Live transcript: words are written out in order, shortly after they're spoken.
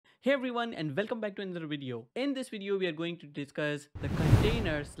Hey everyone and welcome back to another video. In this video we are going to discuss the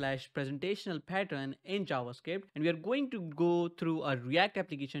container slash presentational pattern in JavaScript, and we are going to go through a React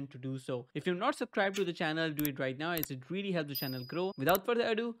application to do so. If you're not subscribed to the channel, do it right now as it really helps the channel grow. Without further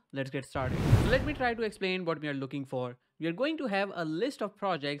ado, let's get started. So let me try to explain what we are looking for. We are going to have a list of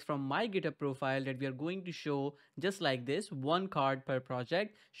projects from my GitHub profile that we are going to show just like this, one card per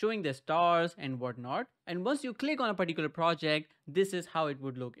project, showing the stars and whatnot. And once you click on a particular project, this is how it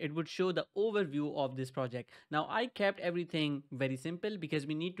would look. It would show the overview of this project. Now I kept everything very simple because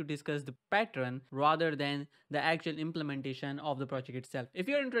we need to discuss the pattern rather than the actual implementation of the project itself. If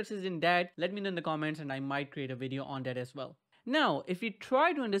you're interested in that, let me know in the comments and I might create a video on that as well. Now, if we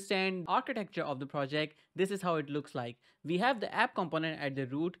try to understand architecture of the project, this is how it looks like. We have the app component at the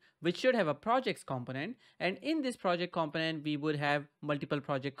root, which should have a projects component. And in this project component, we would have multiple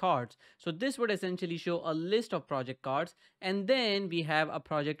project cards. So this would essentially show a list of project cards. And then we have a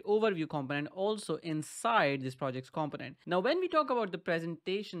project overview component also inside this projects component. Now, when we talk about the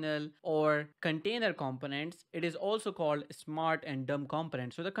presentational or container components, it is also called smart and dumb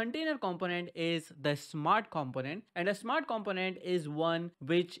component. So the container component is the smart component, and a smart component is one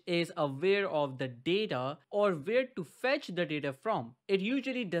which is aware of the data or where to fetch the data from. It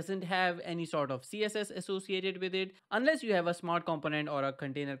usually doesn't have any sort of CSS associated with it unless you have a smart component or a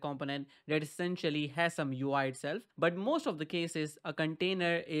container component that essentially has some UI itself. But most of the cases, a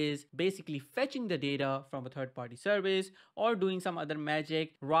container is basically fetching the data from a third-party service or doing some other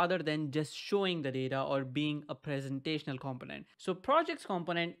magic rather than just showing the data or being a presentational component. So projects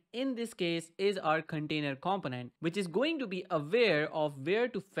component in this case is our container component, which is going to be aware of where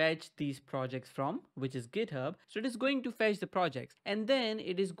to fetch these projects from, which is GitHub. So it is going to fetch the projects, and then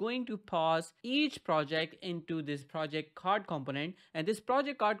it is going to pass each project into this project card component, and this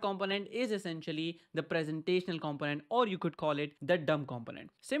project card component is essentially the presentational component, or you could call it the dumb component.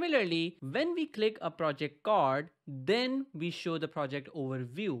 Similarly, when we click a project card, then we show the project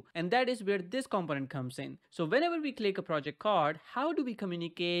overview, and that is where this component comes in. So whenever we click a project card, how do we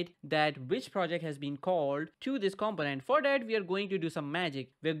communicate that which project has been called to this component? For that, we are going to do some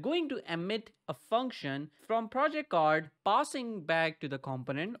magic. We're going to emit a function from project card passing back to the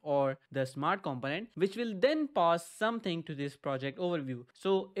component or the smart component, which will then pass something to this project overview.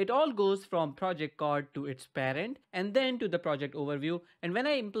 So it all goes from project card to its parent and then to the project overview. And when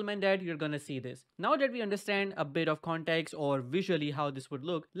I implement that, you're gonna see this. Now that we understand a bit of context or visually how this would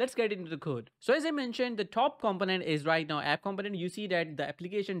look, let's get into the code. So as I mentioned, the top component is right now app component. You see that the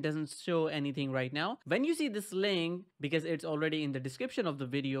application doesn't show anything right now. When you see this link, because it's already in the description of the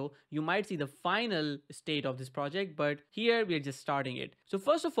video, you might see the final state of this project, but here we are just starting it. So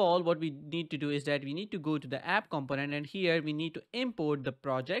first of all, what we need to do is that we need to go to the app component, and here we need to import the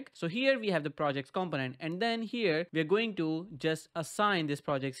project. So here we have the projects component, and then here we are going to just assign these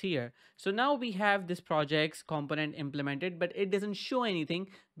projects here. So now we have this projects component implemented, but it doesn't show anything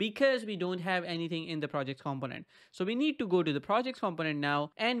because we don't have anything in the projects component. So we need to go to the projects component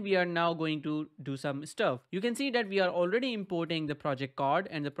now, and we are now going to do some stuff. You can see that we are already importing the project card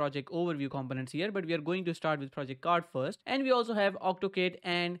and the project overview components here, but we are going to start with project card first. And we also have octokit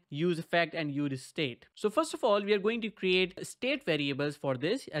and use effect and use state. So first of all, we are going to create state variables for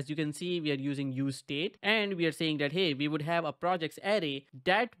this. As you can see, we are using use state, and we are saying that, hey, we would have a projects array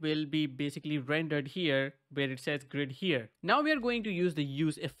that will be basically rendered here where it says grid here. Now we are going to use the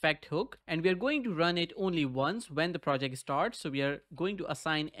use effect hook, and we are going to run it only once when the project starts. So we are going to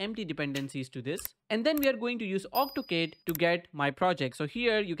assign empty dependencies to this, and then we are going to use octokit to get my project. So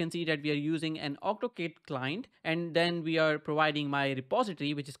here you can see that we are using an octokit client, and then we are providing my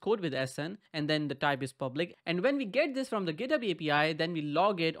repository, which is CodeWithAhsan, and then the type is public. And when we get this from the GitHub API, then we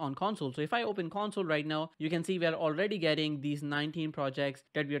log it on console. So if I open console right now, you can see we are already getting these 19 projects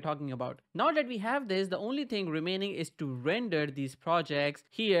that we are talking about. Now that we have this, the only thing remaining is to render these projects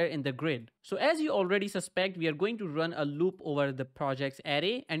here in the grid. So as you already suspect, we are going to run a loop over the projects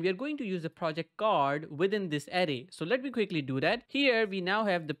array, and we are going to use the project card within this array. So let me quickly do that. Here we now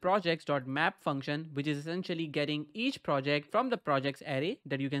have the projects.map function, which is essentially getting each project from the projects array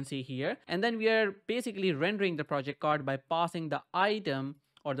that you can see here. And then we are basically rendering the project card by passing the item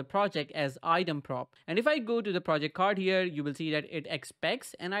or the project as item prop. And if I go to the project card here, you will see that it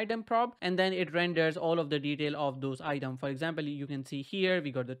expects an item prop, and then it renders all of the detail of those items. For example, you can see here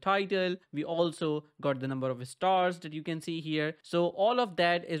we got the title, we also got the number of stars that you can see here. So all of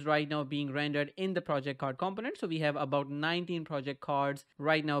that is right now being rendered in the project card component. So we have about 19 project cards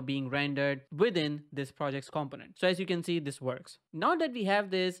right now being rendered within this projects component. So as you can see, this works. Now that we have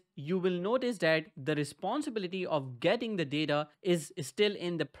this, you will notice that the responsibility of getting the data is still in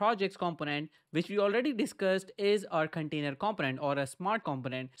in the projects component, which we already discussed is our container component or a smart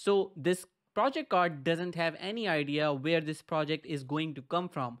component. So this project card doesn't have any idea where this project is going to come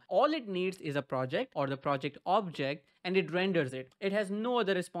from. All it needs is a project or the project object, and it renders it. It has no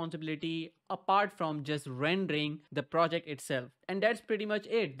other responsibility apart from just rendering the project itself. And that's pretty much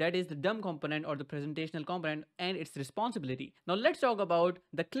it. That is the DOM component or the presentational component and its responsibility. Now let's talk about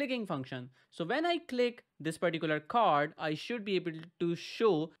the clicking function. So when I click this particular card, I should be able to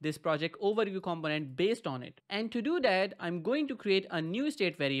show this project overview component based on it. And to do that, I'm going to create a new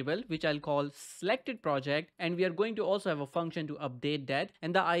state variable, which I'll call selected project. And we are going to also have a function to update that.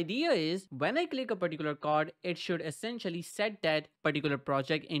 And the idea is when I click a particular card, it should essentially set that particular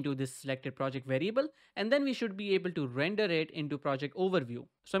project into this selected project variable. And then we should be able to render it into project overview.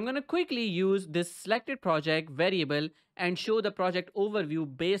 So I'm going to quickly use this selected project variable and show the project overview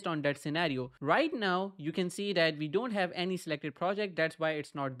based on that scenario. Right now, you can see that we don't have any selected project. That's why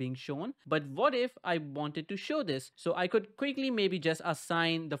it's not being shown. But what if I wanted to show this? So I could quickly maybe just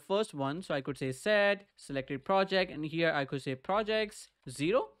assign the first one. So I could say set selected project, and here I could say projects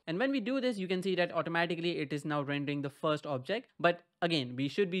 0. And when we do this, you can see that automatically it is now rendering the first object. But again, we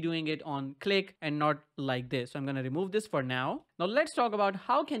should be doing it on click and not like this. So I'm going to remove this for now. Now let's talk about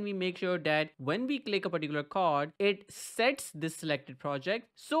how can we make sure that when we click a particular card, it sets this selected project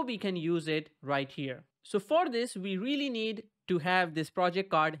so we can use it right here. So for this, we really need to have this project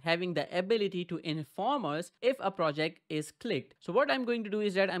card having the ability to inform us if a project is clicked. So what I'm going to do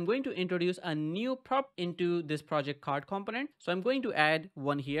is that I'm going to introduce a new prop into this project card component. So I'm going to add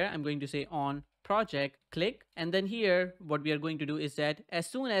one here. I'm going to say on project click, and then here what we are going to do is that as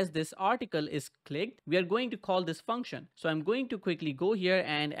soon as this article is clicked, we are going to call this function. So I'm going to quickly go here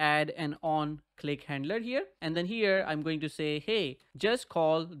and add an on click handler here, and then here I'm going to say, hey, just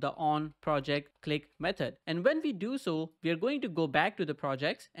call the on project click method. And when we do so, we are going to go back to the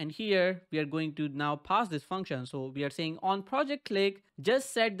projects, and here we are going to now pass this function. So we are saying on project click,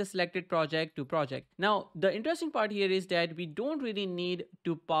 just set the selected project to project. Now the interesting part here is that we don't really need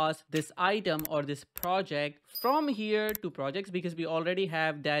to pass this item or this project from here to projects because we already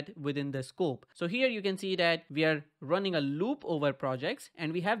have that within the scope. So here you can see that we are running a loop over projects,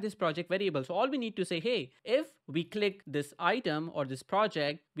 and we have this project variable. So all we need to say, hey, if we click this item or this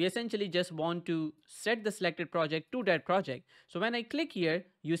project, we essentially just want to set the selected project to that project. So when I click here,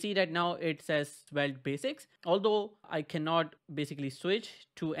 you see that now it says Svelte basics, although I cannot basically switch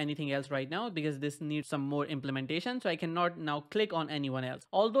to anything else right now because this needs some more implementation. So I cannot now click on anyone else.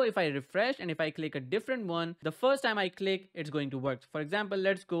 Although if I refresh and if I click a different one, the first time I click, it's going to work. For example,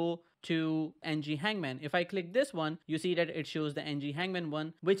 let's go to ng hangman. If I click this one, you see that it shows the ng hangman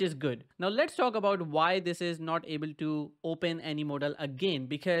one, which is good. Now let's talk about why this is not able to open any modal again,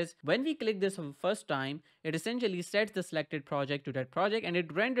 because when we click this for the first time, it essentially sets the selected project to that project and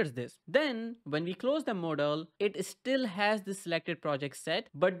it renders this. Then when we close the modal, it still has the selected project set,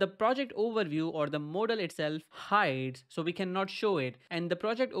 but the project overview or the modal itself hides, so we cannot show it. And the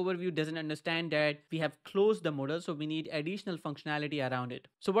project overview doesn't understand that we have closed the modal, so we need additional functionality around it.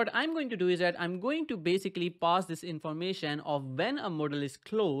 So what I'm going to do is that I'm going to basically pass this information of when a modal is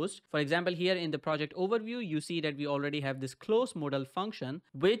closed. For example, here in the project overview, you see that we already have this close modal function,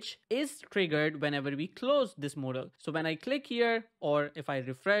 which is triggered whenever we close this modal. So when I click here, or if I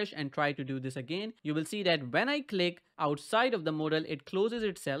refresh and try to do this again, you will see that when I click outside of the modal, it closes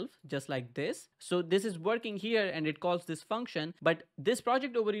itself just like this. So this is working here and it calls this function, but this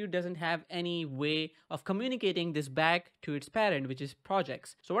project overview doesn't have any way of communicating this back to its parent, which is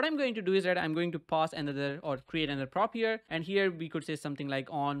projects. So what I'm going to do is that I'm going to pass another or create another prop here, and here we could say something like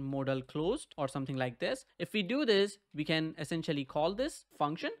on modal closed or something like this. If we do this, we can essentially call this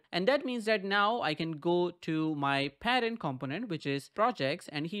function, and that means that now I can go to my parent component, which is projects,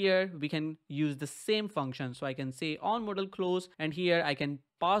 and here we can use the same function. So I can say on modal close, and here I can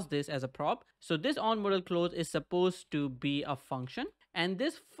pass this as a prop. So this on modal close is supposed to be a function, and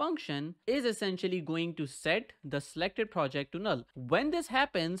this function is essentially going to set the selected project to null. When this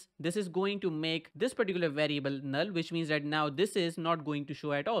happens, this is going to make this particular variable null, which means that now this is not going to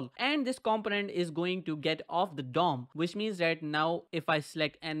show at all. And this component is going to get off the DOM, which means that now if I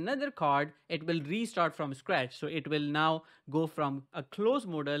select another card, it will restart from scratch. So it will now go from a closed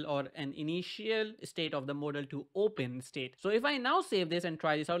modal or an initial state of the modal to open state. So if I now save this and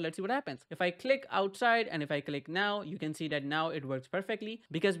try this out, let's see what happens. If I click outside and if I click now, you can see that now it works perfectly,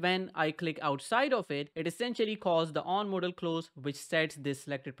 because when I click outside of it, it essentially calls the on modal close, which sets this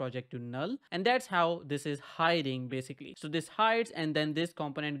selected project to null. And that's how this is hiding basically. So this hides, and then this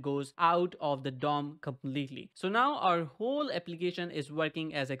component goes out of the DOM completely. So now our whole application is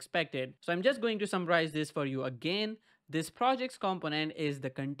working as expected. So I'm just going to summarize this for you again. this project's component is the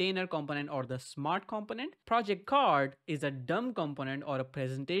container component or the smart component. Project card is a dumb component or a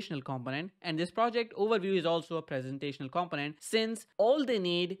presentational component. And this project overview is also a presentational component, since all they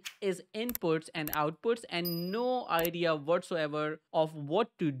need is inputs and outputs and no idea whatsoever of what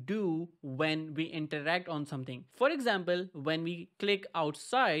to do when we interact on something. For example, when we click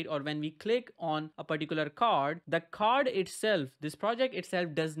outside or when we click on a particular card, the card itself, this project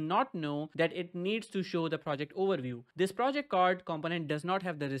itself, does not know that it needs to show the project overview. This project card component does not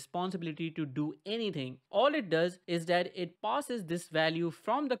have the responsibility to do anything. All it does is that it passes this value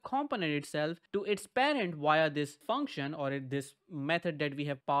from the component itself to its parent via this function or this method that we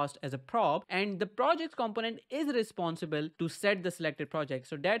have passed as a prop, and the project component is responsible to set the selected project.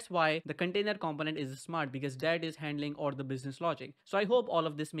 So that's why the container component is smart, because that is handling all the business logic. So I hope all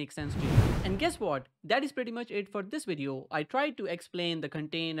of this makes sense to you. And guess what? That is pretty much it for this video. I tried to explain the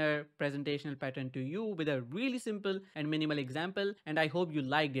container presentational pattern to you with a really simple and minimal example, and I hope you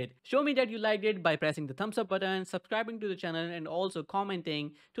liked it. Show me that you liked it by pressing the thumbs up button, subscribing to the channel, and also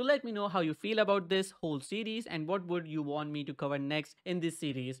commenting to let me know how you feel about this whole series and what would you want me to cover next in this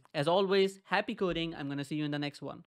series. As always, happy coding. I'm gonna see you in the next one.